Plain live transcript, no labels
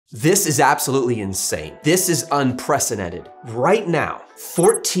This is absolutely insane. This is unprecedented. Right now,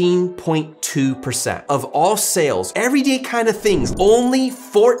 14.2% of all sales, everyday kind of things, only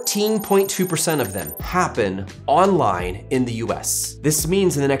 14.2% of them happen online in the US. This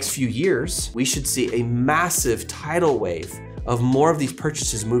means in the next few years, we should see a massive tidal wave of more of these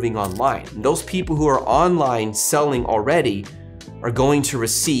purchases moving online. And those people who are online selling already are going to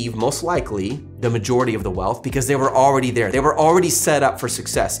receive, most likely, the majority of the wealth because they were already there. They were already set up for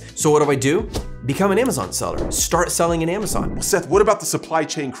success. So what do? Become an Amazon seller. Start selling in Amazon. Well, Seth, what about the supply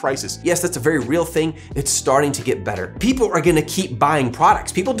chain crisis? Yes, that's a very real thing. It's starting to get better. People are gonna keep buying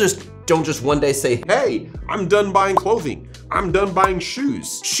products. People don't just one day say, Hey, I'm done buying clothing. I'm done buying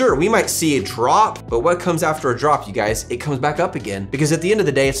shoes. Sure, we might see a drop, but what comes after a drop, you guys? It comes back up again. Because at the end of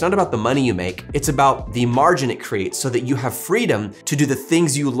the day, it's not about the money you make, it's about the margin it creates so that you have freedom to do the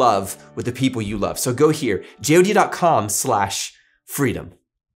things you love with the people you love. So go here, jod.com/freedom.